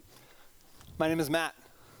My name is Matt.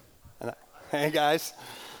 Hey guys,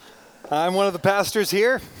 I'm one of the pastors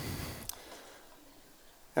here,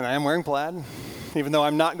 and I am wearing plaid, even though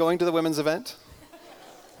I'm not going to the women's event.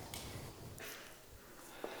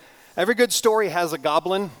 Every good story has a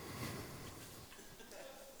goblin.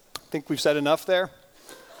 I think we've said enough there.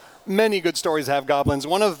 Many good stories have goblins.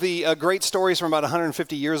 One of the great stories from about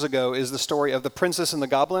 150 years ago is the story of The Princess and the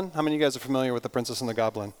Goblin. How many of you guys are familiar with The Princess and the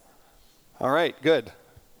Goblin? All right, good.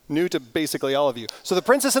 New to basically all of you. So The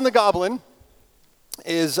Princess and the Goblin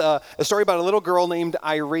is a story about a little girl named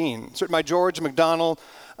Irene. It's written by George MacDonald.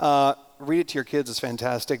 Read it to your kids, it's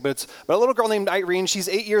fantastic. But it's about a little girl named Irene. She's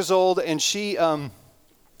 8 years old, and she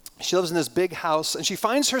lives in this big house, and she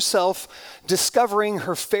finds herself discovering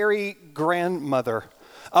her fairy grandmother.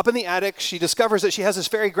 Up in the attic, she discovers that she has this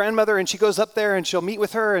fairy grandmother, and she goes up there, and she'll meet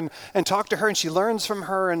with her and talk to her, and she learns from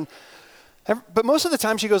her. But most of the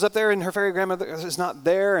time, she goes up there, and her fairy grandmother is not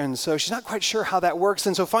there, and so she's not quite sure how that works.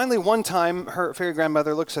 And so finally, one time, her fairy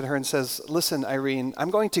grandmother looks at her and says, "Listen, Irene, I'm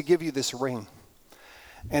going to give you this ring.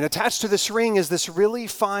 And attached to this ring is this really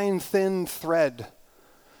fine, thin thread.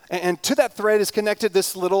 And to that thread is connected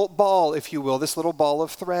this little ball, if you will, this little ball of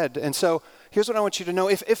thread. And so here's what I want you to know.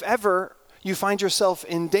 If ever you find yourself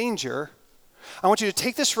in danger, I want you to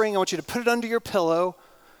take this ring, I want you to put it under your pillow,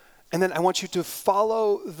 and then I want you to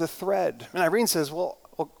follow the thread." And Irene says, well,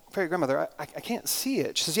 fairy grandmother, I can't see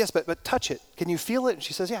it. She says, "Yes, but touch it. Can you feel it?" And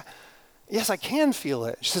she says, yes, I can feel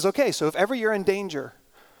it. She says, "Okay, so if ever you're in danger,"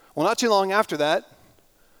 well, not too long after that,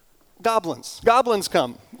 goblins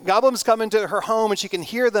come. Goblins come into her home, and she can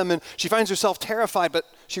hear them, and she finds herself terrified, but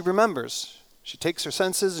she remembers. She takes her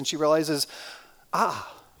senses, and she realizes,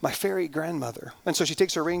 my fairy grandmother. And so she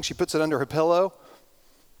takes her ring, she puts it under her pillow,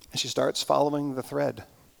 and she starts following the thread.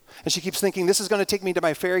 And she keeps thinking, this is going to take me to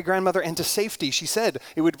my fairy grandmother and to safety. She said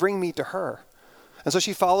it would bring me to her. And so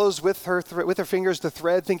she follows with her fingers the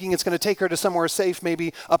thread, thinking it's going to take her to somewhere safe,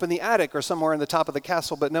 maybe up in the attic or somewhere in the top of the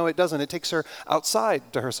castle. But no, it doesn't. It takes her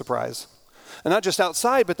outside, to her surprise. And not just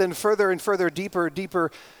outside, but then further and further,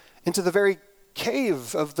 deeper into the very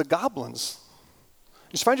cave of the goblins.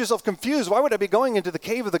 You just find yourself confused. Why would I be going into the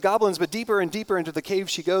cave of the goblins? But deeper and deeper into the cave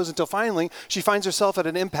she goes until finally she finds herself at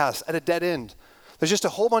an impasse, at a dead end. There's just a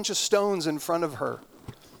whole bunch of stones in front of her.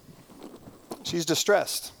 She's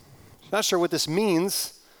distressed. She's not sure what this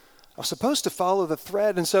means. I was supposed to follow the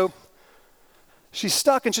thread. And so she's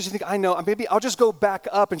stuck, and she thinks, I know, maybe I'll just go back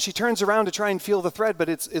up. And she turns around to try and feel the thread, but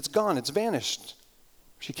it's gone. It's vanished.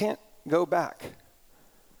 She can't go back.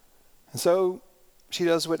 And so she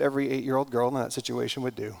does what every 8-year-old girl in that situation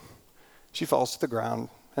would do. She falls to the ground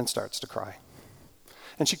and starts to cry.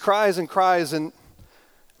 And she cries and cries and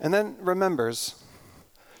then remembers,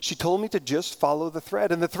 she told me to just follow the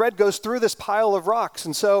thread. And the thread goes through this pile of rocks.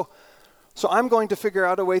 And so I'm going to figure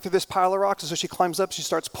out a way through this pile of rocks. And so she climbs up, she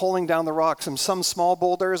starts pulling down the rocks, and some small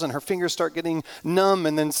boulders, and her fingers start getting numb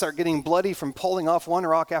and then start getting bloody from pulling off one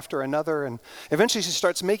rock after another. And eventually she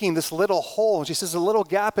starts making this little hole, and she sees a little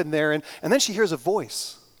gap in there, and then she hears a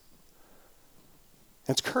voice.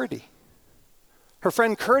 And it's Curdy. Her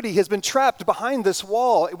friend Curdy has been trapped behind this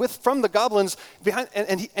wall from the goblins behind,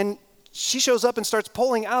 and she shows up and starts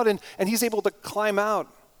pulling out, and he's able to climb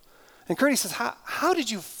out. And Curdy says, how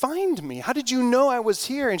did you find me? How did you know I was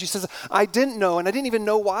here? And she says, I didn't know, and I didn't even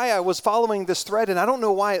know why I was following this thread, and I don't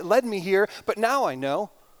know why it led me here, but now I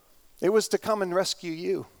know. It was to come and rescue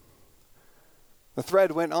you. The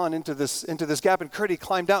thread went on into this gap, and Curdy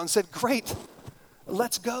climbed out and said, great,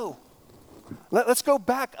 let's go. Let's go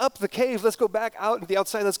back up the cave. Let's go back out to the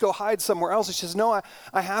outside. Let's go hide somewhere else. And she says, no,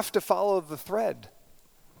 I have to follow the thread.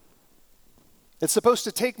 It's supposed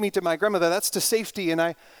to take me to my grandmother. That's to safety, and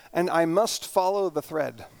I must follow the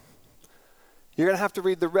thread. You're going to have to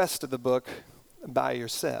read the rest of the book by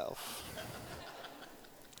yourself.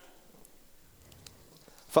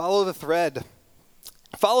 Follow the thread.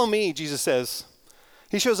 Follow me, Jesus says.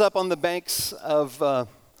 He shows up on the banks of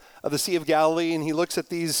the Sea of Galilee, and he looks at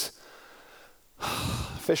these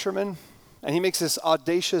fishermen, and he makes this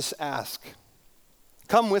audacious ask.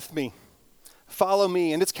 Come with me. Follow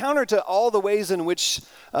me. And it's counter to all the ways in which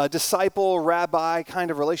disciple, rabbi kind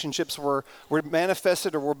of relationships were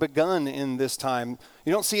manifested or were begun in this time.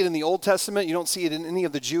 You don't see it in the Old Testament. You don't see it in any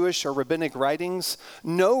of the Jewish or rabbinic writings.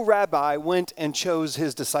 No rabbi went and chose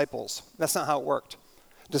his disciples. That's not how it worked.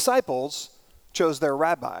 Disciples chose their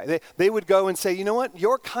rabbi. They would go and say, you know what,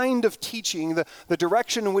 your kind of teaching, the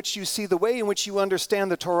direction in which you see, the way in which you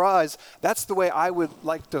understand the Torah that's the way I would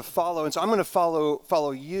like to follow. And so I'm going to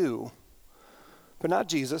follow you. But not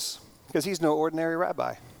Jesus, because he's no ordinary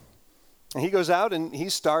rabbi. And he goes out and he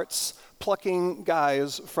starts plucking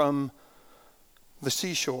guys from the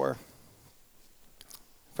seashore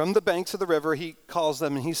From the banks of the river, he calls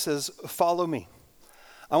them and he says, follow me.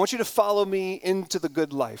 I want you to follow me into the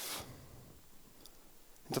good life,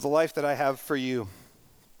 into the life that I have for you.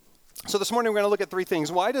 So this morning we're going to look at three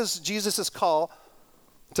things. Why does Jesus' call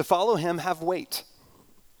to follow him have weight?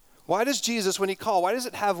 Why does Jesus, when he calls, why does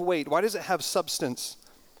it have weight? Why does it have substance?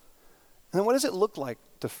 And then what does it look like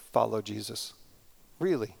to follow Jesus,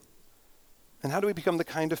 really? And how do we become the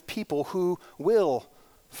kind of people who will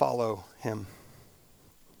follow him?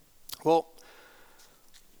 Well,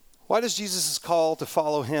 why does Jesus' call to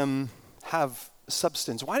follow him have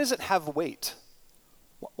substance? Why does it have weight?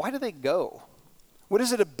 Why do they go? What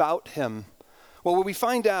is it about him? Well, when we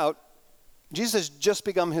find out, Jesus has just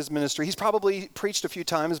begun his ministry. He's probably preached a few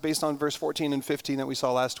times based on verse 14 and 15 that we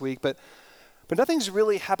saw last week, but nothing's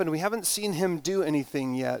really happened. We haven't seen him do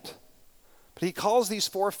anything yet. But he calls these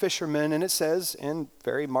four fishermen, and it says, in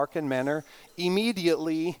very marked manner,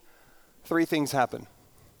 immediately three things happen.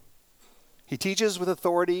 He teaches with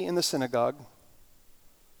authority in the synagogue.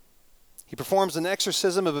 He performs an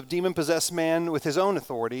exorcism of a demon-possessed man with his own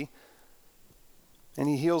authority. And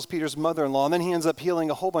he heals Peter's mother-in-law. And then he ends up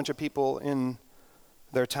healing a whole bunch of people in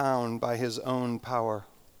their town by his own power.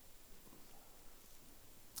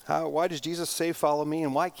 Why does Jesus say, follow me?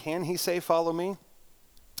 And why can he say, follow me?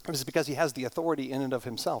 It's because he has the authority in and of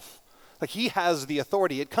himself. Like he has the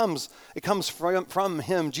authority. It comes from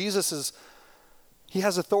him. He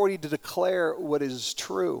has authority to declare what is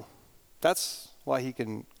true. That's why he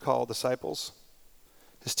can call disciples.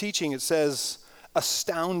 His teaching, it says,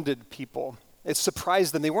 astounded people. It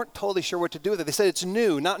surprised them. They weren't totally sure what to do with it. They said it's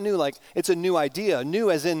new, not new like it's a new idea. New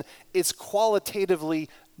as in it's qualitatively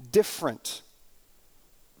different.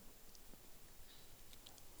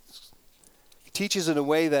 He teaches in a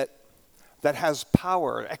way that has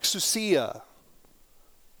power, exousia.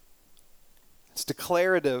 It's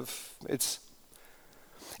declarative.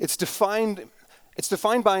 It's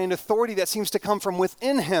defined by an authority that seems to come from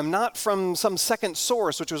within him, not from some second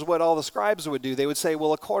source, which was what all the scribes would do. They would say,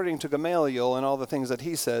 well, according to Gamaliel and all the things that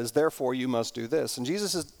he says, therefore you must do this. And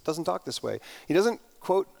Jesus doesn't talk this way. He doesn't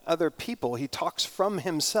quote other people. He talks from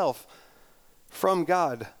himself, from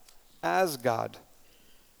God, as God.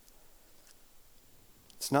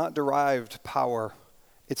 It's not derived power.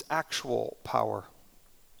 It's actual power.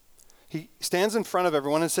 He stands in front of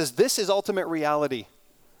everyone and says, this is ultimate reality.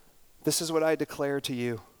 This is what I declare to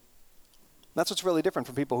you. That's what's really different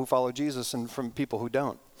from people who follow Jesus and from people who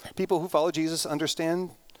don't. People who follow Jesus understand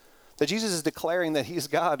that Jesus is declaring that he's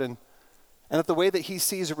God and that the way that he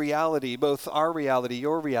sees reality, both our reality,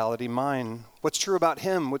 your reality, mine, what's true about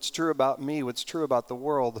him, what's true about me, what's true about the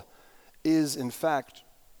world, is in fact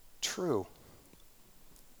true.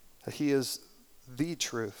 That he is the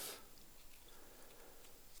truth.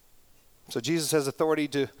 So Jesus has authority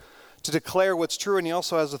to declare what's true, and he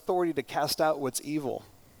also has authority to cast out what's evil.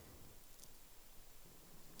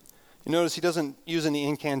 You notice he doesn't use any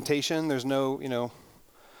incantation. There's no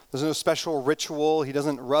special ritual. He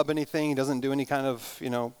doesn't rub anything. He doesn't do any kind of,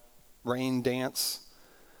 rain dance.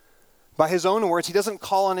 By his own words, he doesn't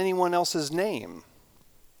call on anyone else's name.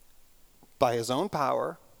 By his own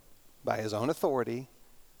power, by his own authority,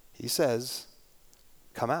 he says,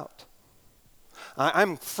 come out.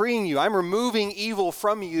 I'm freeing you. I'm removing evil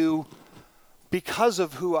from you because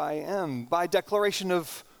of who I am, by declaration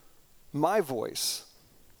of my voice,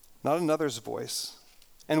 not another's voice.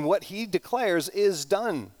 And what he declares is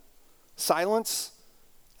done. Silence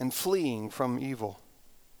and fleeing from evil.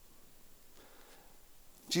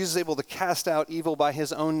 Jesus is able to cast out evil by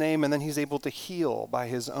his own name, and then he's able to heal by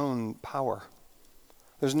his own power.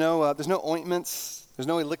 There's no ointments. There's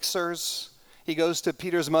no elixirs. He goes to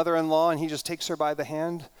Peter's mother-in-law and he just takes her by the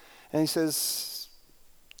hand and he says,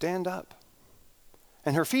 stand up.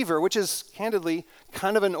 And her fever, which is candidly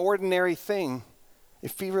kind of an ordinary thing,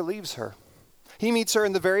 if fever leaves her. He meets her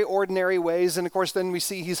in the very ordinary ways, and of course then we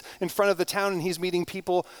see he's in front of the town and he's meeting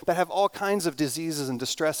people that have all kinds of diseases and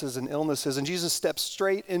distresses and illnesses, and Jesus steps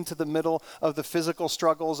straight into the middle of the physical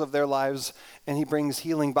struggles of their lives and he brings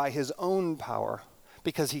healing by his own power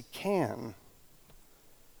because he can.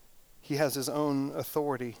 He has his own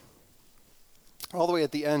authority. All the way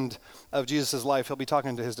at the end of Jesus' life, he'll be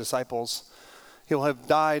talking to his disciples. He'll have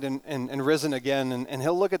died and risen again, and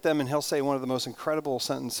he'll look at them and he'll say one of the most incredible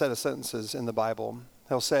set of sentences in the Bible.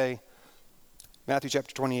 He'll say, Matthew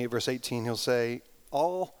chapter 28, verse 18, he'll say,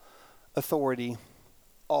 all authority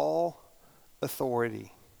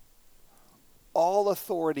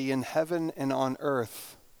in heaven and on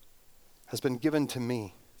earth has been given to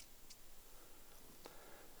me.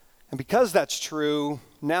 And because that's true,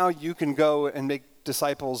 now you can go and make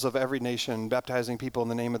disciples of every nation, baptizing people in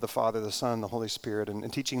the name of the Father, the Son, the Holy Spirit,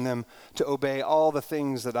 and teaching them to obey all the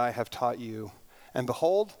things that I have taught you. And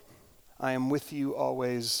behold, I am with you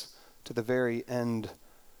always to the very end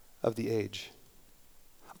of the age.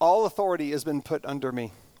 All authority has been put under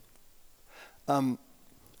me.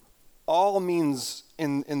 All means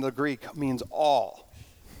in the Greek means all,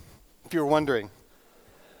 if you're wondering.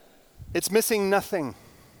 It's missing nothing.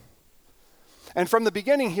 And from the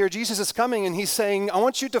beginning here, Jesus is coming and he's saying, I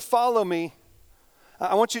want you to follow me.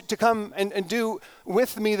 I want you to come and do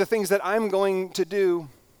with me the things that I'm going to do.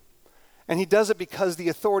 And he does it because the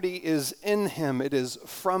authority is in him. It is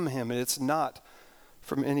from him, and it's not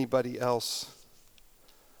from anybody else.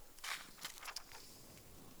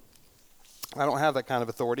 I don't have that kind of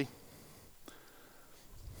authority.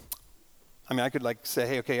 I mean, I could say,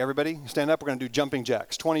 hey, okay, everybody, stand up. We're going to do jumping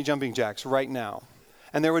jacks, 20 jumping jacks right now.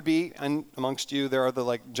 And there would be, and amongst you, there are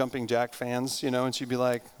the jumping jack fans, and she'd be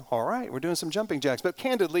like, all right, we're doing some jumping jacks. But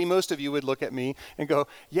candidly, most of you would look at me and go,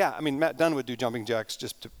 yeah, I mean, Matt Dunn would do jumping jacks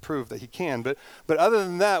just to prove that he can. But other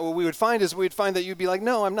than that, what we would find that you'd be like,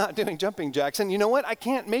 no, I'm not doing jumping jacks. And you know what? I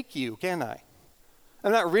can't make you, can I?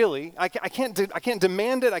 I'm not really. I can't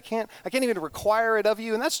demand it. I can't even require it of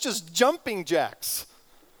you. And that's just jumping jacks.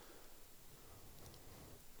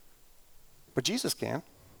 But Jesus can.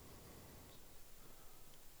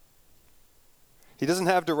 He doesn't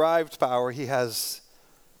have derived power. He has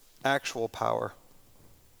actual power.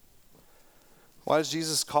 Why does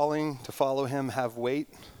Jesus' calling to follow him have weight?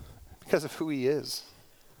 Because of who he is.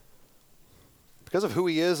 Because of who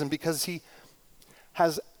he is, and because he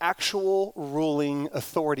has actual ruling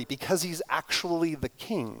authority. Because he's actually the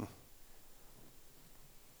king.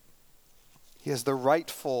 He has the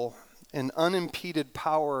rightful and unimpeded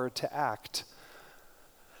power to act.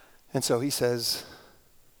 And so he says,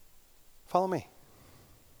 follow me.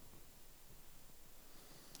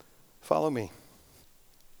 Follow me.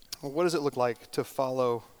 Well, what does it look like to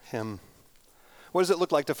follow him? What does it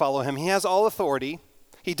look like to follow him? He has all authority.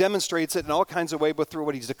 He demonstrates it in all kinds of ways, both through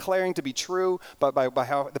what he's declaring to be true, by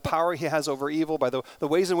how the power he has over evil, by the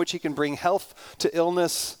ways in which he can bring health to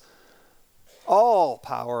illness. All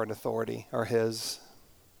power and authority are his.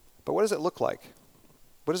 But what does it look like?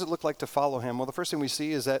 What does it look like to follow him? Well, the first thing we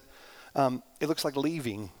see is that it looks like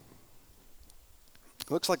leaving.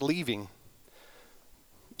 It looks like leaving.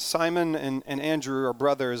 Simon and Andrew are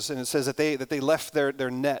brothers, and it says that they left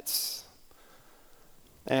their nets.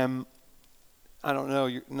 And I don't know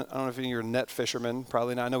if any of you are net fishermen.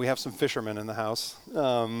 Probably not. I know we have some fishermen in the house.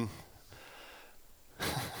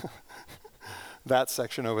 That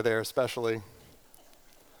section over there especially.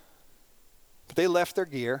 But they left their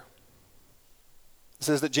gear. It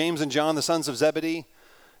says that James and John, the sons of Zebedee, it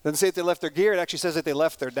doesn't say that they left their gear. It actually says that they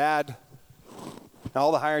left their dad. And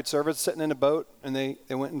all the hired servants sitting in a boat, and they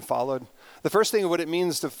went and followed. The first thing of what it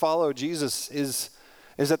means to follow Jesus is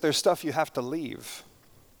that there's stuff you have to leave.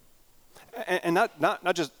 And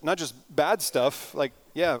not just bad stuff,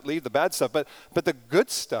 leave the bad stuff, but the good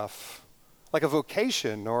stuff, like a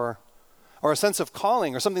vocation or a sense of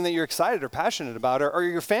calling or something that you're excited or passionate about, or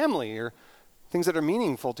your family, or things that are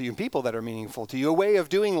meaningful to you, people that are meaningful to you, a way of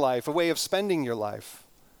doing life, a way of spending your life.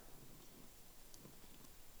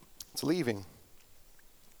 It's leaving.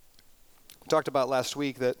 We talked about last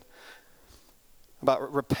week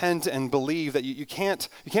about repent and believe, that you can't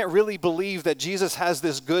really believe that Jesus has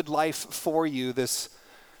this good life for you, this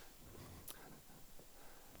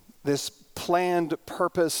planned,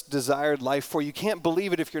 purpose, desired life for you. You can't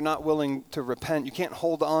believe it if you're not willing to repent. You can't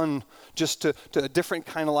hold on just to a different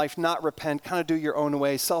kind of life, not repent, kind of do your own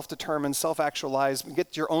way, self-determine, self-actualize,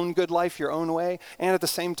 get your own good life your own way, and at the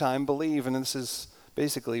same time believe. And this is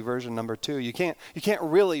basically version number 2. You can't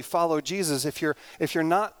really follow Jesus if you're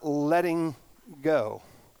not letting go,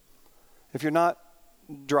 if you're not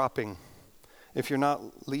dropping, if you're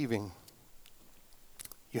not leaving.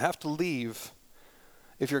 You have to leave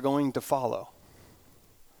if you're going to follow.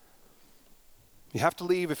 You have to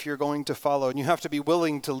leave if you're going to follow, and you have to be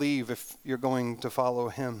willing to leave if you're going to follow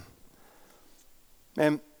him.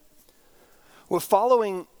 And what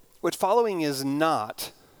following is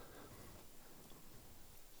not,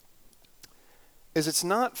 is it's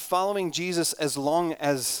not following Jesus as long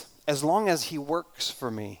as he works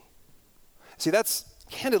for me. See, that's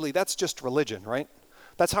just religion, right?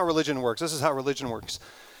 That's how religion works. This is how religion works.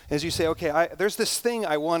 As you say, okay, there's this thing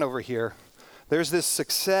I want over here. There's this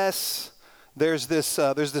success. There's this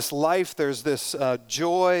life. There's this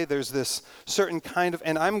joy. There's this certain kind of,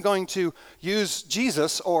 and I'm going to use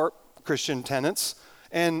Jesus or Christian tenets,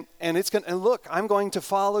 and look, I'm going to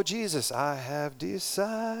follow Jesus. I have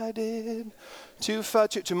decided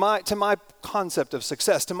to my concept of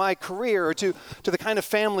success, to my career, or to the kind of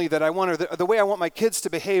family that I want, or the way I want my kids to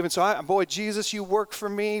behave. And so, boy, Jesus, you work for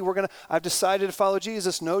me. I've decided to follow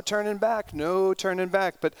Jesus. No turning back, no turning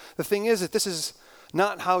back. But the thing is that this is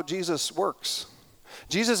not how Jesus works.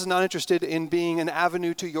 Jesus is not interested in being an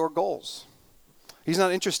avenue to your goals. He's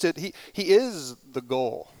not interested. He is the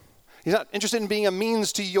goal. He's not interested in being a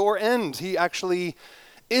means to your end. He actually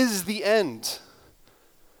is the end.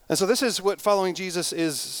 And so this is what following Jesus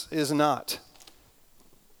is not.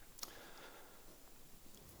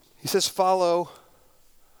 He says, follow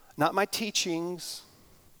not my teachings,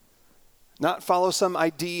 not follow some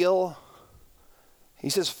ideal. He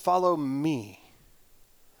says, follow me.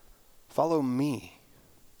 Follow me.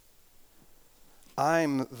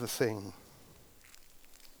 I'm the thing.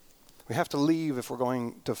 We have to leave if we're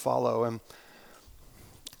going to follow him.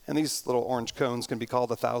 And these little orange cones can be called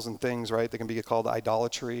 1,000 things, right? They can be called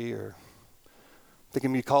idolatry, or they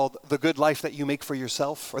can be called the good life that you make for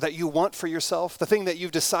yourself, or that you want for yourself, the thing that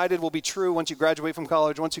you've decided will be true once you graduate from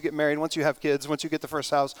college, once you get married, once you have kids, once you get the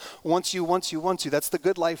first house, once you. That's the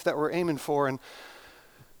good life that we're aiming for.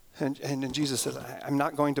 And Jesus says, I'm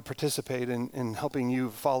not going to participate in helping you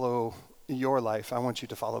follow your life. I want you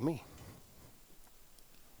to follow me.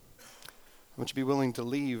 I want you to be willing to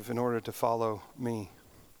leave in order to follow me.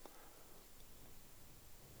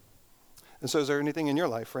 And so is there anything in your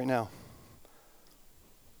life right now?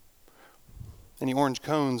 Any orange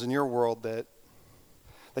cones in your world that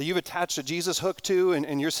you've attached a Jesus hook to,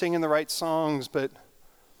 and you're singing the right songs, but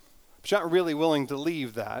you're not really willing to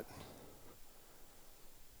leave that?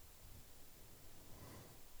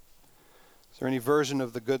 Is there any version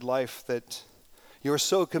of the good life that you're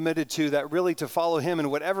so committed to that really to follow him and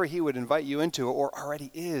whatever he would invite you into, or already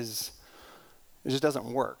is, it just doesn't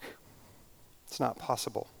work? It's not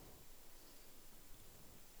possible.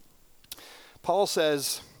 Paul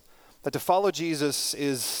says that to follow Jesus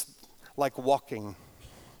is like walking.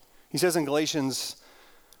 He says in Galatians,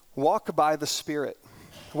 walk by the Spirit.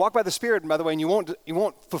 Walk by the Spirit, by the way, and you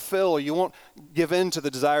won't fulfill, you won't give in to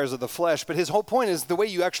the desires of the flesh. But his whole point is the way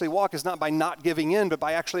you actually walk is not by not giving in, but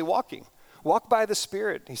by actually walking. Walk by the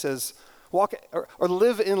Spirit. He says, walk or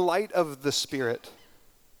live in light of the Spirit.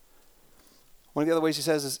 One of the other ways he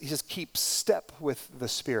says keep step with the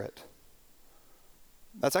Spirit.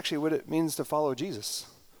 That's actually what it means to follow Jesus,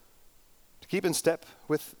 to keep in step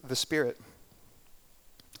with the Spirit.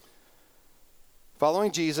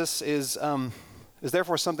 Following Jesus is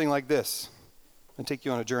therefore something like this. I'll take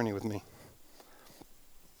you on a journey with me.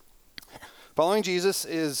 Following Jesus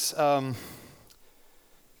is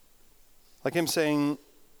like him saying,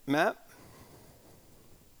 Matt,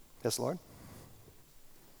 yes, Lord,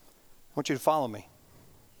 I want you to follow me.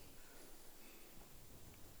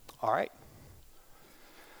 All right.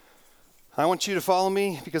 I want you to follow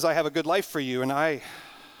me because I have a good life for you, and I'm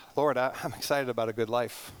excited about a good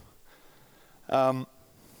life. Matt,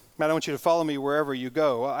 I want you to follow me wherever you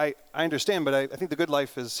go. I understand, but I think the good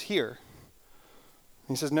life is here.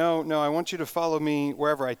 He says, no, I want you to follow me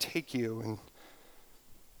wherever I take you,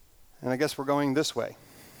 and I guess we're going this way.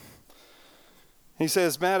 He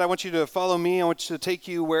says, Matt, I want you to follow me. I want you to take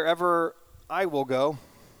you wherever I will go,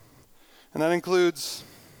 and that includes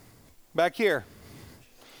back here.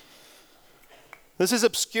 This is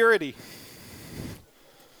obscurity.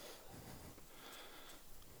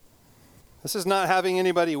 This is not having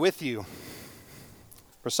anybody with you.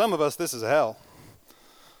 For some of us, this is hell.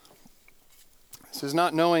 This is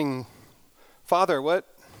not knowing, Father, what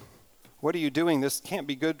are you doing? This can't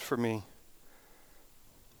be good for me.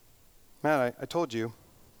 Matt, I told you,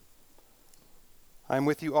 I'm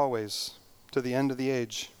with you always to the end of the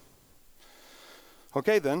age.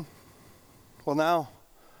 Okay then. Well now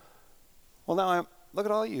look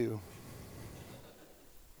at all you.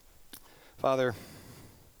 Father,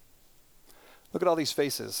 look at all these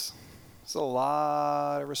faces. It's a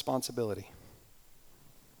lot of responsibility.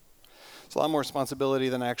 It's a lot more responsibility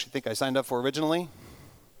than I actually think I signed up for originally.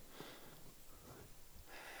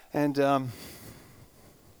 And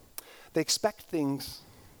they expect things.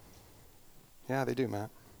 Yeah, they do, Matt.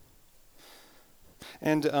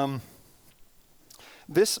 And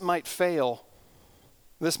this might fail.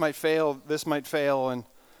 This might fail, and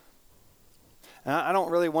I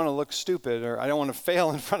don't really want to look stupid, or I don't want to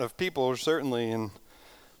fail in front of people, certainly. And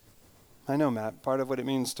I know, Matt, part of what it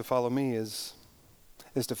means to follow me is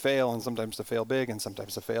to fail, and sometimes to fail big, and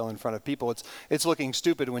sometimes to fail in front of people. It's looking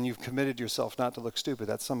stupid when you've committed yourself not to look stupid.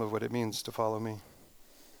 That's some of what it means to follow me.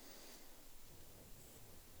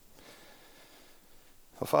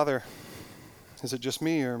 Well, Father, is it just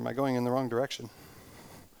me, or am I going in the wrong direction?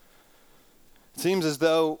 It seems as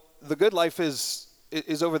though the good life is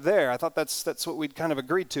over there. I thought that's what we'd kind of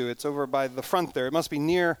agreed to. It's over by the front there. It must be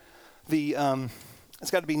near the. It's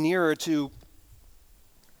got to be nearer to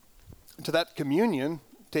that communion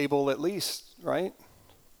table at least, right?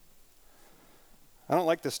 I don't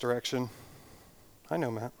like this direction. I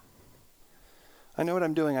know, Matt. I know what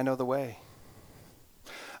I'm doing. I know the way.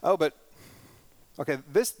 Oh, but okay,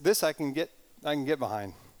 this I can get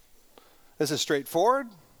behind. This is straightforward.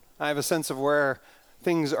 I have a sense of where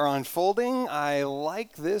things are unfolding. I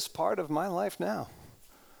like this part of my life now.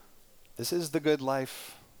 This is the good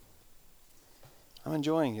life. I'm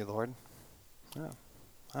enjoying you, Lord. Yeah,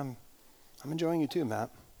 I'm enjoying you too,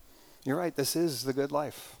 Matt. You're right. This is the good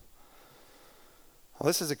life. Well,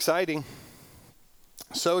 this is exciting.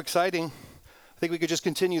 So exciting. I think we could just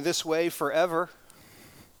continue this way forever.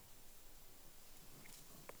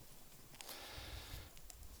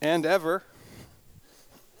 And ever.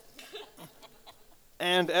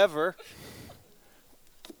 And ever.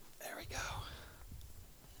 There we go.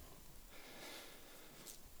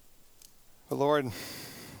 But Lord,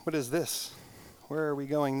 what is this? Where are we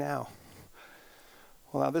going now?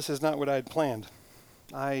 Well, now this is not what I'd planned.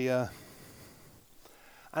 I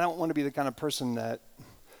don't want to be the kind of person that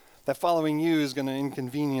following you is going to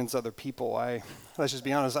inconvenience other people. Let's just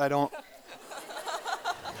be honest, I don't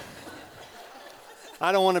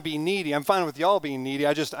want to be needy. I'm fine with y'all being needy.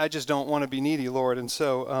 I just don't want to be needy, Lord. And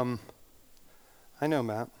so, I know,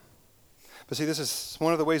 Matt. But see, this is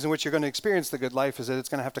one of the ways in which you're going to experience the good life is that it's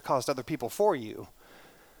going to have to cost other people for you.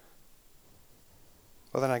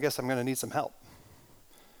 Well, then I guess I'm going to need some help.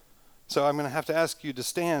 So I'm going to have to ask you to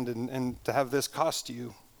stand and to have this cost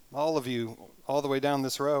you, all of you, all the way down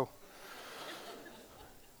this row,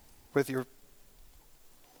 with your...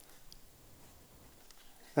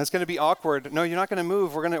 That's going to be awkward. No, you're not going to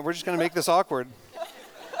move. We're just going to make this awkward.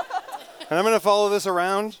 And I'm going to follow this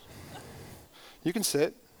around. You can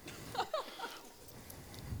sit.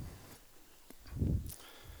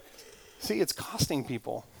 See, it's costing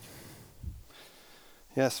people.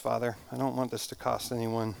 Yes, Father, I don't want this to cost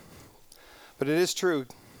anyone. But it is true.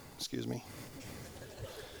 Excuse me.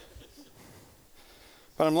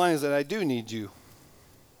 Bottom line is that I do need you.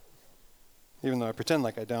 Even though I pretend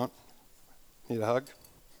like I don't. Need a hug?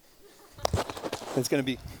 It's gonna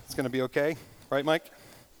be okay, right, Mike?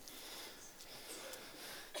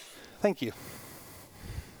 Thank you.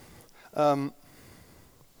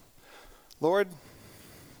 Lord,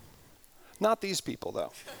 not these people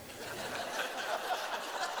though.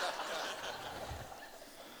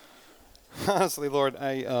 Honestly, Lord,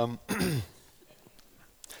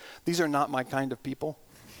 these are not my kind of people.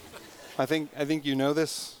 I think you know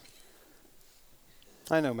this.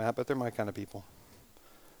 I know, Matt, but they're my kind of people.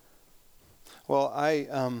 Well,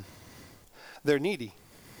 they're needy,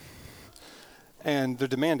 and they're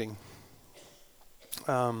demanding.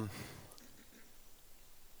 I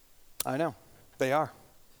know, they are.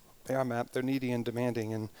 They are, Matt. They're needy and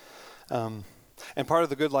demanding, and part of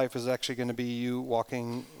the good life is actually going to be you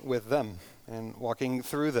walking with them and walking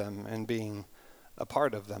through them and being a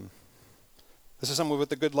part of them. This is some of what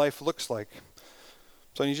the good life looks like.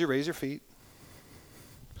 So I need you to raise your feet.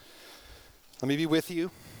 Let me be with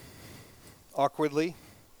you. Awkwardly.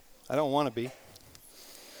 I don't want to be.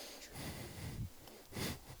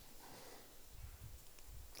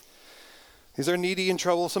 These are needy and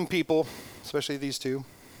troublesome people, especially these two.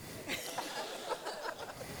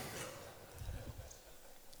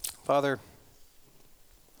 Father,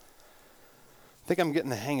 I think I'm getting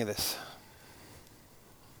the hang of this.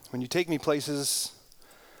 When you take me places,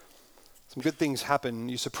 some good things happen.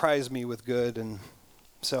 You surprise me with good, and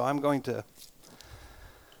so I'm going to...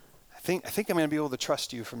 I think I'm going to be able to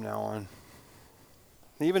trust you from now on.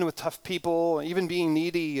 Even with tough people, even being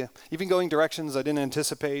needy, even going directions I didn't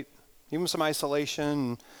anticipate, even some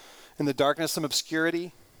isolation, in the darkness, some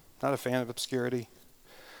obscurity. Not a fan of obscurity.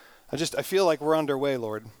 I feel like we're underway,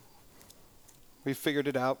 Lord. We've figured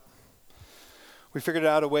it out. We figured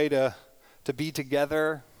out a way to be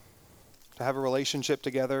together, to have a relationship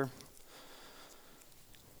together.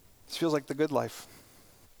 This feels like the good life.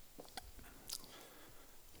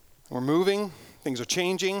 We're moving. Things are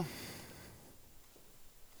changing.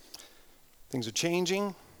 Things are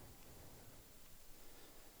changing.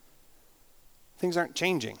 Things aren't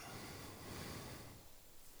changing.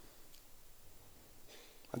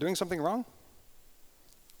 Am I doing something wrong?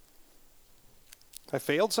 I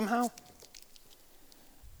failed somehow?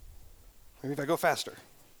 Maybe if I go faster.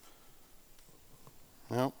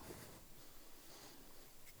 No.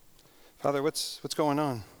 Father, what's going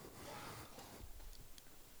on?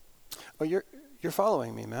 Oh, you're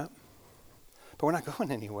following me, Matt. But we're not going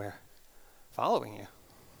anywhere. Following you.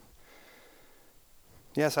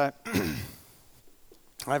 Yes, I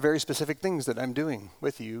I have very specific things that I'm doing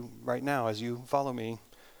with you right now as you follow me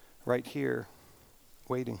right here,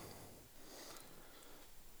 waiting.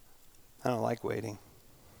 I don't like waiting.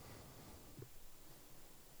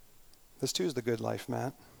 This too is the good life,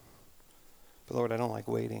 Matt. But Lord, I don't like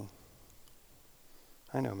waiting.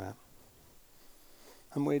 I know, Matt.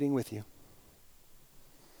 I'm waiting with you.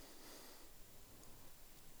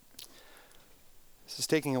 This is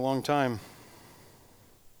taking a long time.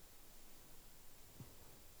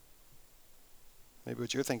 Maybe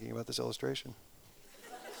what you're thinking about this illustration.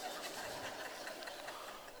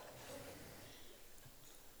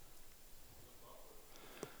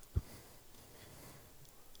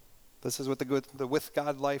 This is what the with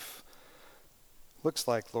God life looks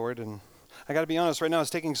like, Lord. And I got to be honest, right now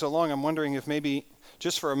it's taking so long, I'm wondering if maybe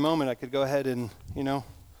just for a moment I could go ahead and,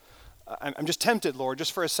 I'm just tempted, Lord,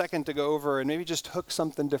 just for a second to go over and maybe just hook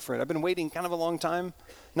something different. I've been waiting kind of a long time.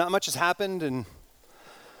 Not much has happened, and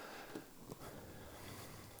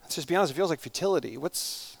let's just be honest, it feels like futility.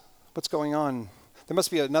 What's going on? There must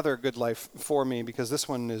be another good life for me because this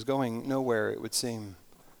one is going nowhere, it would seem.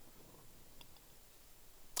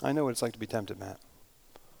 I know what it's like to be tempted, Matt.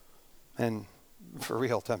 And for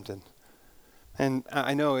real tempted. And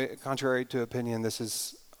I know, contrary to opinion, this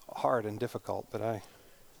is hard and difficult, but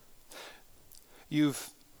you've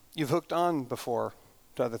hooked on before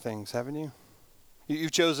to other things, haven't you?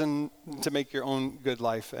 You've chosen to make your own good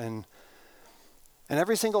life, and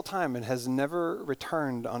every single time it has never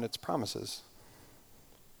returned on its promises.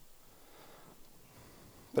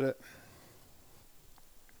 But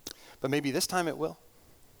maybe this time it will.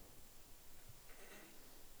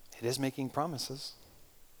 It is making promises.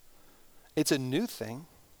 It's a new thing.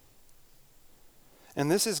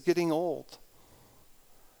 And this is getting old.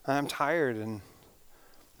 I'm tired and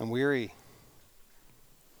I'm weary.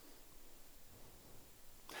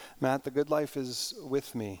 Matt, the good life is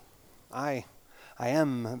with me. I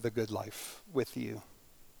am the good life with you.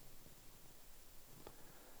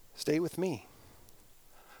 Stay with me.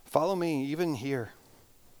 Follow me even here.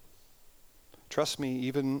 Trust me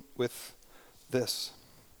even with this.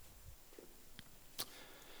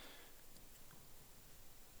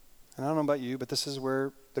 And I don't know about you, but this is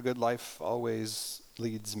where the good life always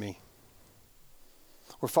leads me.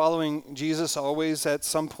 We're following Jesus always at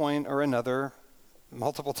some point or another,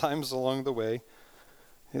 multiple times along the way.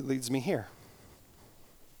 It leads me here.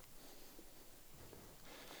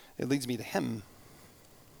 It leads me to him.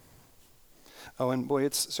 Oh, and boy,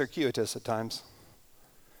 it's circuitous at times.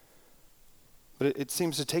 But it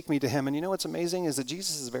seems to take me to him. And you know what's amazing is that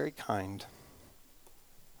Jesus is very kind.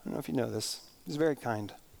 I don't know if you know this. He's very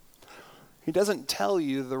kind. He doesn't tell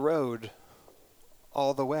you the road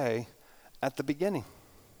all the way at the beginning.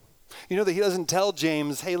 You know that he doesn't tell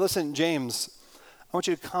James, hey, listen, James, I want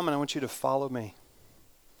you to come and I want you to follow me.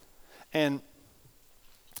 And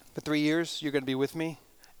for 3 years, you're going to be with me,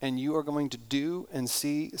 and you are going to do and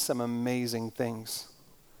see some amazing things.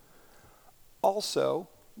 Also,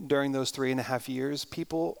 during those 3.5 years,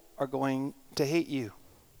 people are going to hate you.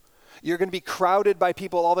 You're going to be crowded by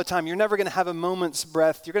people all the time. You're never going to have a moment's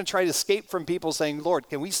breath. You're going to try to escape from people saying, Lord,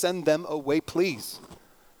 can we send them away, please?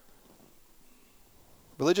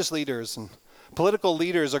 Religious leaders and political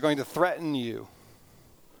leaders are going to threaten you.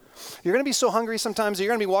 You're going to be so hungry sometimes that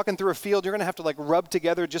you're going to be walking through a field. You're going to have to rub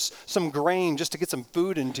together just some grain just to get some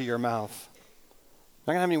food into your mouth.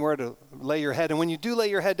 You're not going to have anywhere to lay your head. And when you do lay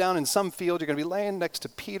your head down in some field, you're going to be laying next to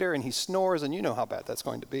Peter, and he snores, and you know how bad that's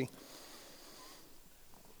going to be.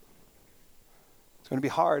 It's going to be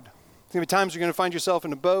hard. There's going to be times you're going to find yourself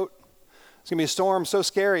in a boat. It's going to be a storm so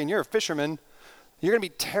scary, and you're a fisherman. You're going to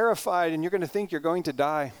be terrified, and you're going to think you're going to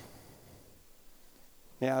die.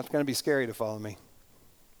 Yeah, it's going to be scary to follow me.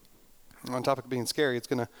 On top of being scary, it's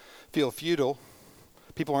going to feel futile.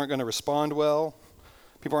 People aren't going to respond well.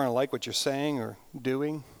 People aren't going to like what you're saying or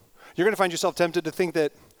doing. You're going to find yourself tempted to think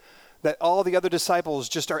that all the other disciples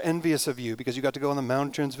just are envious of you because you got to go on the Mount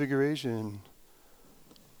of Transfiguration.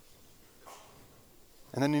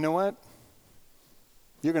 And then you know what?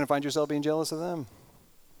 You're going to find yourself being jealous of them.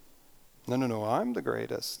 No, I'm the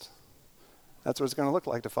greatest. That's what it's going to look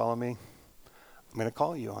like to follow me. I'm going to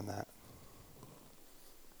call you on that.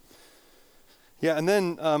 Yeah, and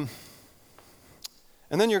then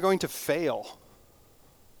you're going to fail.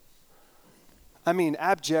 I mean,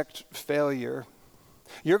 abject failure.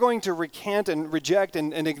 You're going to recant and reject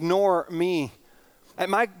and ignore me. At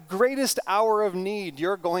my greatest hour of need,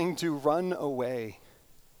 you're going to run away.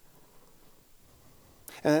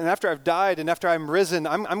 And then after I've died and after I'm risen,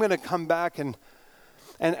 I'm going to come back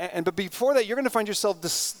but before that, you're going to find yourself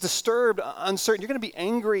disturbed, uncertain. You're going to be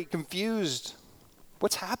angry, confused.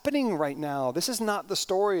 What's happening right now? This is not the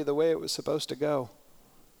story the way it was supposed to go.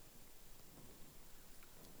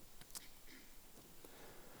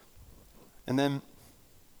 And then,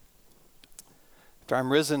 after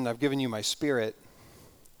I'm risen, I've given you my Spirit,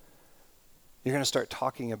 you're going to start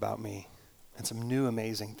talking about me, and some new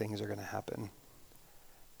amazing things are going to happen.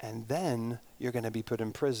 And then you're going to be put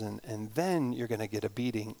in prison, and then you're going to get a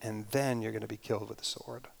beating, and then you're going to be killed with a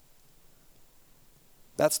sword.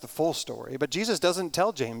 That's the full story. But Jesus doesn't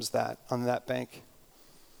tell James that on that bank.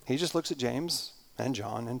 He just looks at James and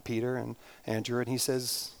John and Peter and Andrew, and he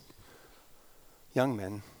says, young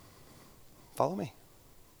men, follow me.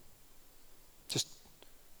 Just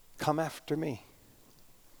come after me.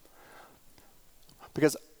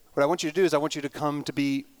 Because what I want you to do is I want you to come to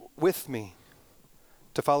be with me,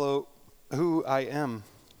 to follow who I am.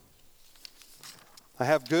 I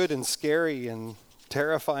have good and scary and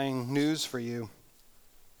terrifying news for you.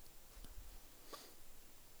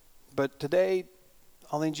 But today,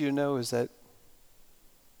 all I need you to know is that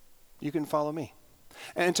you can follow me.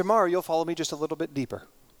 And tomorrow, you'll follow me just a little bit deeper,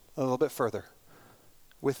 a little bit further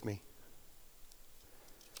with me.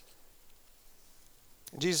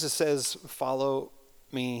 Jesus says, follow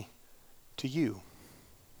me to you.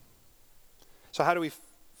 So how do we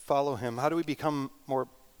follow him? How do we become,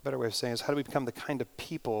 better way of saying is, how do we become the kind of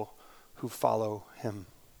people who follow him?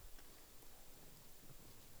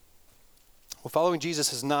 Well, following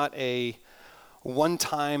Jesus is not a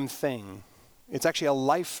one-time thing. It's actually a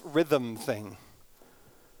life rhythm thing.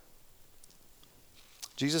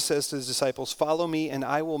 Jesus says to his disciples, follow me and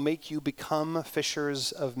I will make you become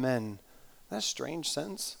fishers of men. That's a strange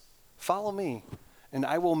sentence. Follow me and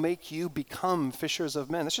I will make you become fishers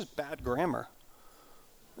of men. That's just bad grammar.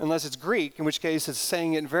 Unless it's Greek, in which case it's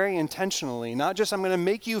saying it very intentionally. Not just I'm going to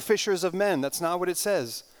make you fishers of men. That's not what it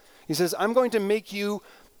says. He says, I'm going to make you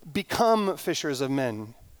become fishers of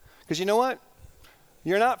men. Because you know what?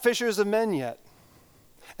 You're not fishers of men yet.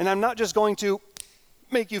 And I'm not just going to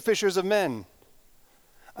make you fishers of men.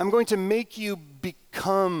 I'm going to make you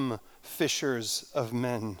become fishers of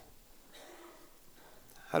men.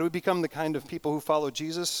 How do we become the kind of people who follow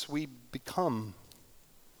Jesus? We become.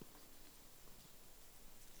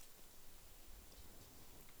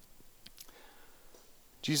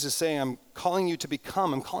 Jesus is saying, I'm calling you to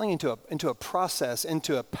become. I'm calling you into a process,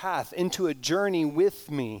 into a path, into a journey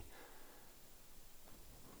with me.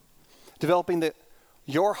 Developing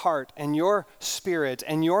your heart and your spirit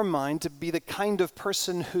and your mind to be the kind of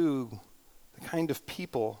person the kind of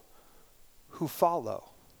people who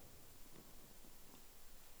follow.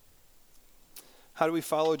 How do we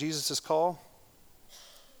follow Jesus' call?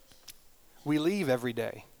 We leave every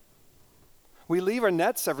day. We leave our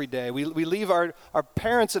nets every day. We leave our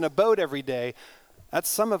parents in a boat every day. That's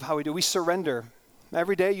some of how we do. We surrender.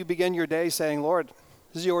 Every day you begin your day saying, Lord,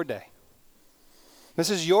 this is your day. This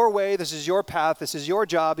is your way. This is your path. This is your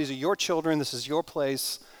job. These are your children. This is your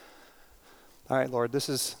place. All right, Lord, this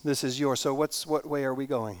is yours. So what way are we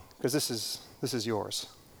going? Because this is yours.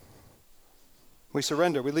 We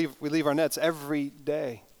surrender. We leave our nets every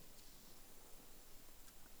day.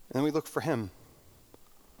 And then we look for him.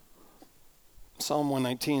 Psalm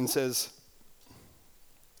 119 says,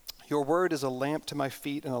 your word is a lamp to my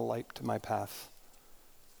feet and a light to my path.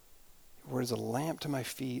 Your word is a lamp to my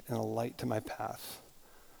feet and a light to my path.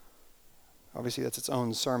 Obviously, that's its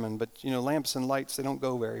own sermon, but lamps and lights, they don't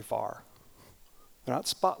go very far. They're not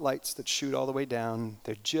spotlights that shoot all the way down.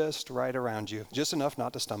 They're just right around you, just enough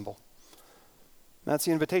not to stumble. And that's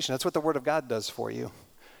the invitation. That's what the Word of God does for you.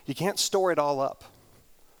 You can't store it all up.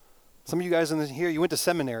 Some of you guys in here, you went to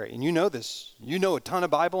seminary, and you know this. You know a ton of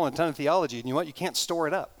Bible and a ton of theology, and you know what? You can't store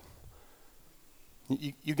it up.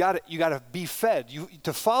 You got to be fed.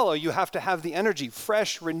 To follow, you have to have the energy,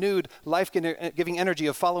 fresh, renewed, life-giving energy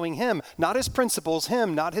of following him. Not his principles,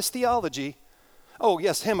 him, not his theology. Oh,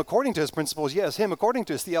 yes, him according to his principles. Yes, him according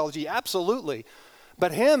to his theology. Absolutely.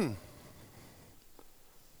 But him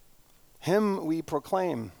we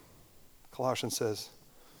proclaim, Colossians says.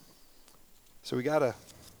 So we got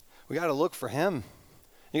to look for him.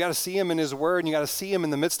 You got to see him in his word, and you got to see him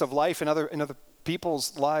in the midst of life in other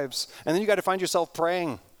people's lives. And then you got to find yourself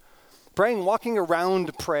praying, walking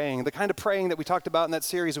around praying, the kind of praying that we talked about in that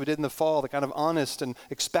series we did in the fall, the kind of honest and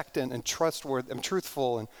expectant and trustworthy and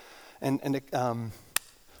truthful and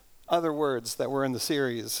other words that were in the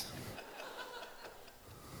series.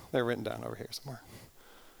 They're written down over here somewhere.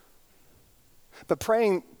 But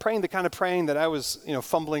praying the kind of praying that I was,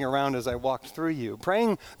 fumbling around as I walked through you.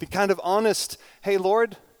 Praying the kind of honest, hey,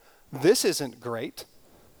 Lord, this isn't great.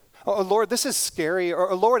 Oh, Lord, this is scary.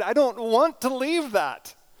 Or, Lord, I don't want to leave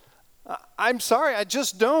that. I'm sorry, I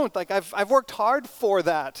just don't. Like, I've worked hard for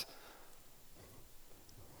that.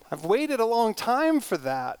 I've waited a long time for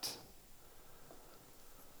that.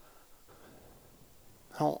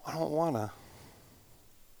 I don't want to.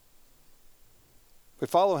 We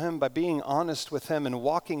follow him by being honest with him and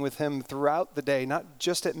walking with him throughout the day, not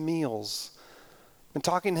just at meals, and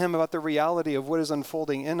talking to him about the reality of what is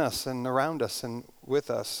unfolding in us and around us and with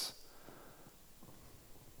us.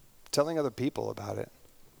 Telling other people about it.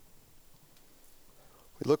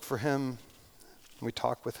 We look for him, we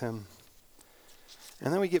talk with him.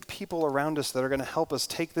 And then we get people around us that are going to help us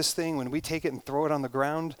take this thing when we take it and throw it on the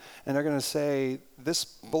ground, and they're going to say, this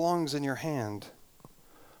belongs in your hand.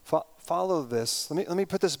 Follow this. Let me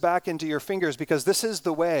put this back into your fingers because this is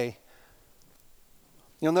the way.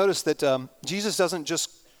 You'll notice that Jesus doesn't just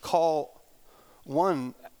call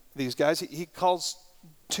one these guys. He calls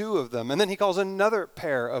two of them, and then he calls another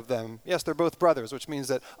pair of them. Yes, they're both brothers, which means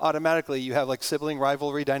that automatically you have like sibling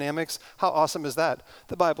rivalry dynamics. How awesome is that?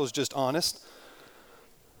 The Bible's just honest.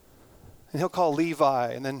 And he'll call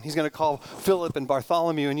Levi, and then he's going to call Philip and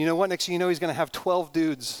Bartholomew. And you know what? Next thing you know, he's going to have 12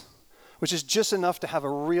 dudes, which is just enough to have a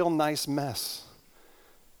real nice mess.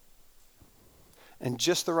 And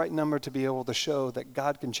just the right number to be able to show that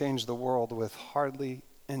God can change the world with hardly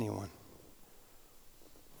anyone.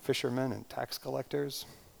 Fishermen and tax collectors,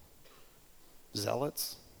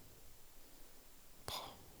 zealots.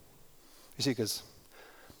 You see, because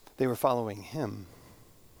they were following him.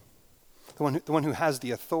 The one who has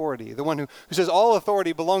the authority, the one who says all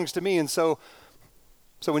authority belongs to me. And so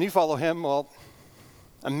when you follow him, well,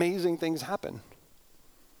 amazing things happen.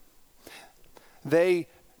 They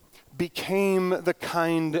became the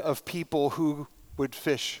kind of people who would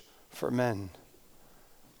fish for men.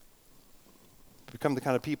 Become the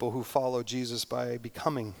kind of people who follow Jesus by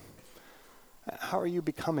becoming. How are you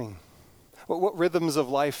becoming? What rhythms of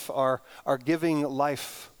life are giving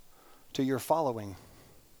life to your following?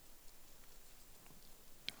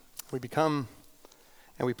 We become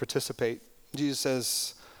and we participate. Jesus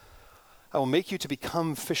says, I will make you to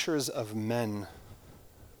become fishers of men.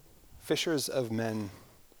 Fishers of men.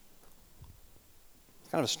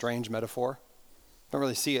 Kind of a strange metaphor. Don't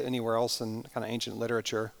really see it anywhere else in kind of ancient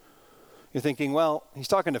literature. You're thinking, well, he's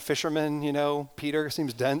talking to fishermen, you know. Peter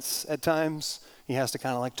seems dense at times. He has to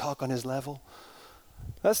kind of like talk on his level.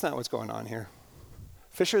 That's not what's going on here.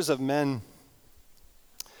 Fishers of men.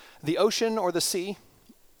 The ocean or the sea,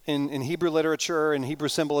 in Hebrew literature, in Hebrew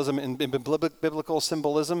symbolism, in biblical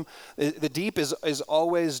symbolism, the deep is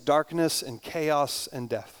always darkness and chaos and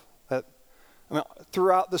death.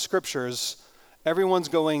 Throughout the scriptures, everyone's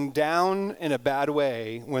going down in a bad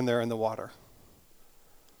way when they're in the water.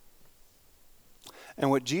 And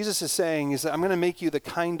what Jesus is saying is that I'm going to make you the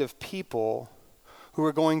kind of people who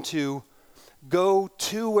are going to go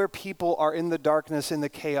to where people are in the darkness, in the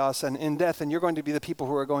chaos, and in death, and you're going to be the people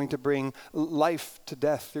who are going to bring life to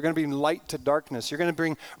death. You're going to bring light to darkness. You're going to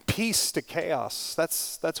bring peace to chaos.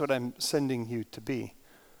 That's what I'm sending you to be.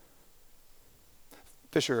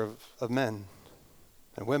 Fisher of men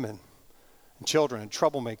and women and children and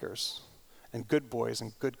troublemakers and good boys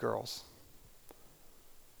and good girls.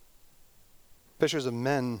 Fishers of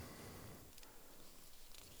men,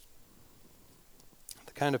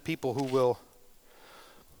 the kind of people who will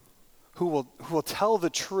tell the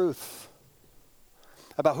truth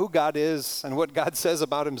about who God is and what God says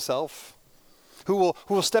about himself, who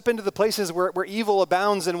will step into the places where evil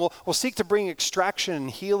abounds and will seek to bring extraction and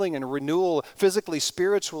healing and renewal physically,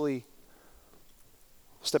 spiritually,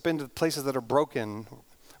 step into the places that are broken,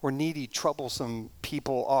 where needy, troublesome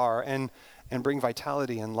people are, and bring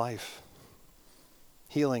vitality and life,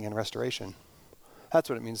 healing and restoration. That's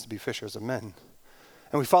what it means to be fishers of men.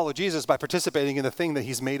 And we follow Jesus by participating in the thing that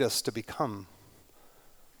he's made us to become.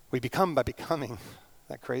 We become by becoming. Isn't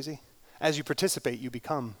that crazy? As you participate, you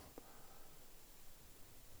become.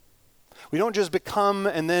 We don't just become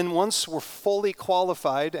and then once we're fully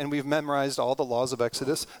qualified and we've memorized all the laws of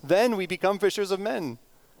Exodus, then we become fishers of men.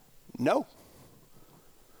 No.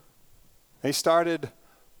 They started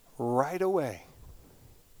right away.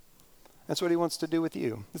 That's what he wants to do with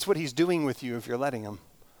you. That's what he's doing with you if you're letting him.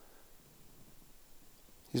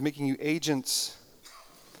 He's making you agents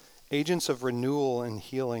of renewal and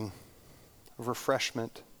healing, of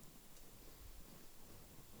refreshment.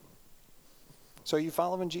 So are you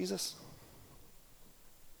following Jesus?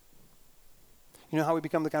 You know how we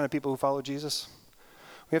become the kind of people who follow Jesus?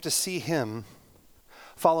 We have to see him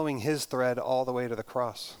following his thread all the way to the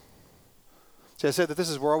cross. See, I said that this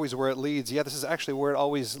is always where it leads. Yeah, this is actually where it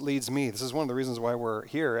always leads me. This is one of the reasons why we're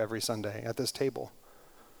here every Sunday at this table.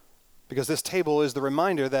 Because this table is the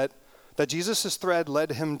reminder that That Jesus' thread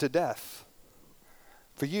led him to death.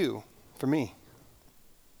 For you, for me.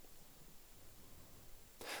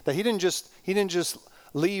 That he didn't just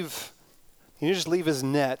leave his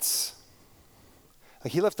nets.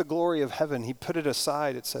 Like he left the glory of heaven. He put it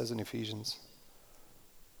aside, it says in Ephesians.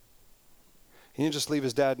 He didn't just leave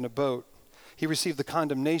his dad in a boat. He received the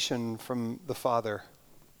condemnation from the Father.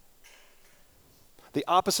 The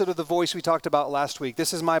opposite of the voice we talked about last week.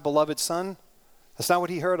 This is my beloved Son. That's not what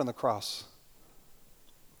he heard on the cross.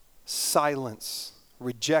 Silence,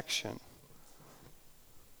 rejection.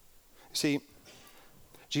 You see,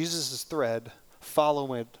 Jesus' thread,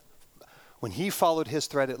 when he followed his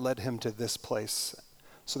thread, it led him to this place,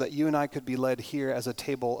 so that you and I could be led here as a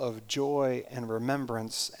table of joy and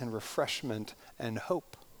remembrance and refreshment and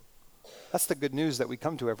hope. That's the good news that we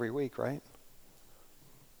come to every week, right?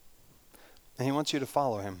 And he wants you to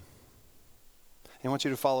follow him. He wants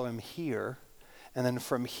you to follow him here, and then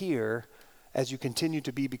from here, as you continue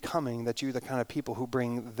to be becoming, that you're the kind of people who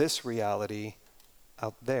bring this reality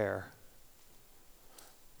out there.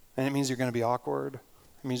 And it means you're going to be awkward.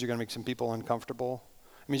 It means you're going to make some people uncomfortable.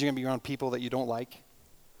 It means you're going to be around people that you don't like.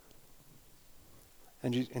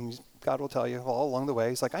 And God will tell you all along the way,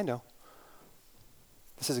 he's like, I know.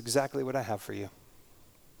 This is exactly what I have for you.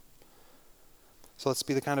 So let's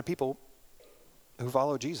be the kind of people who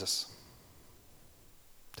follow Jesus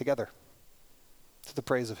together to the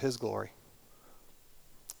praise of his glory.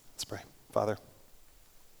 Let's pray. Father,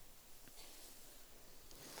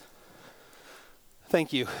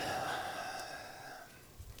 thank you.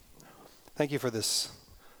 Thank you for this.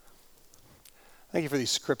 Thank you for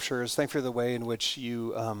these scriptures. Thank you for the way in which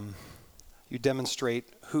you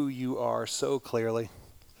demonstrate who you are so clearly.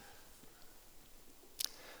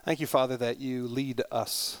 Thank you, Father, that you lead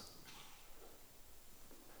us.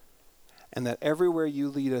 And that everywhere you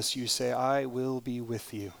lead us, you say, I will be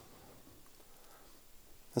with you.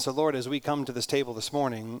 And so, Lord, as we come to this table this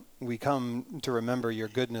morning, we come to remember your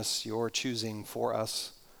goodness, your choosing for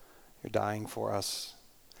us, your dying for us.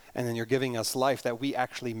 And then you're giving us life that we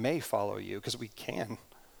actually may follow you, because we can.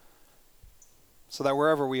 So that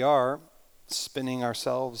wherever we are, spinning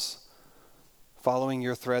ourselves, following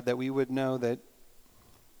your thread, that we would know that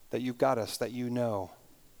you've got us, that you know,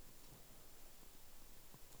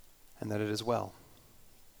 and that it is well.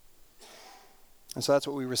 And so that's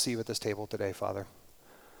what we receive at this table today, Father.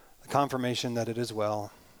 The confirmation that it is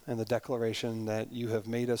well, and the declaration that you have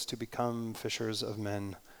made us to become fishers of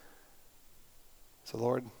men. So,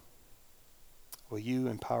 Lord, will you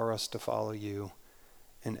empower us to follow you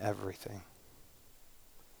in everything?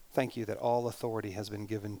 Thank you that all authority has been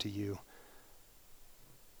given to you.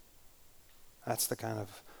 That's the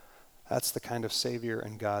kind of Savior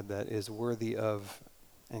and God that is worthy of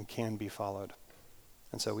and can be followed.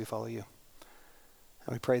 And so we follow you.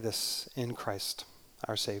 And we pray this in Christ,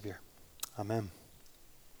 our Savior. Amen.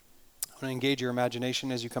 I want to engage your imagination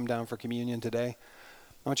as you come down for communion today.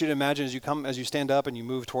 I want you to imagine as you stand up and you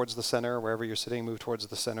move towards the center, wherever you're sitting, move towards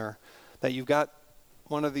the center, that you've got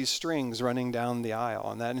one of these strings running down the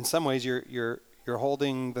aisle, and that in some ways you're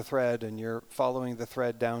holding the thread and you're following the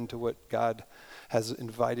thread down to what God has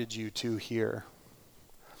invited you to here.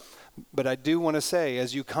 But I do want to say,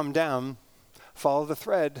 as you come down, follow the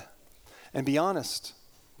thread and be honest.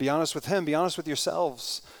 Be honest with him. Be honest with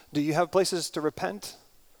yourselves. Do you have places to repent?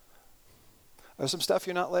 Are there some stuff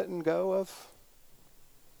you're not letting go of?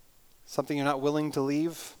 Something you're not willing to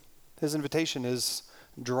leave? His invitation is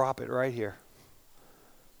drop it right here.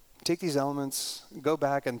 Take these elements, go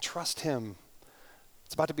back and trust him.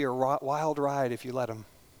 It's about to be a wild ride if you let him.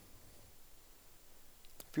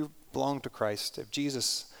 If you belong to Christ, if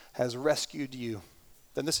Jesus has rescued you,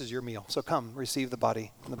 then this is your meal. So come, receive the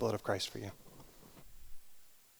body and the blood of Christ for you.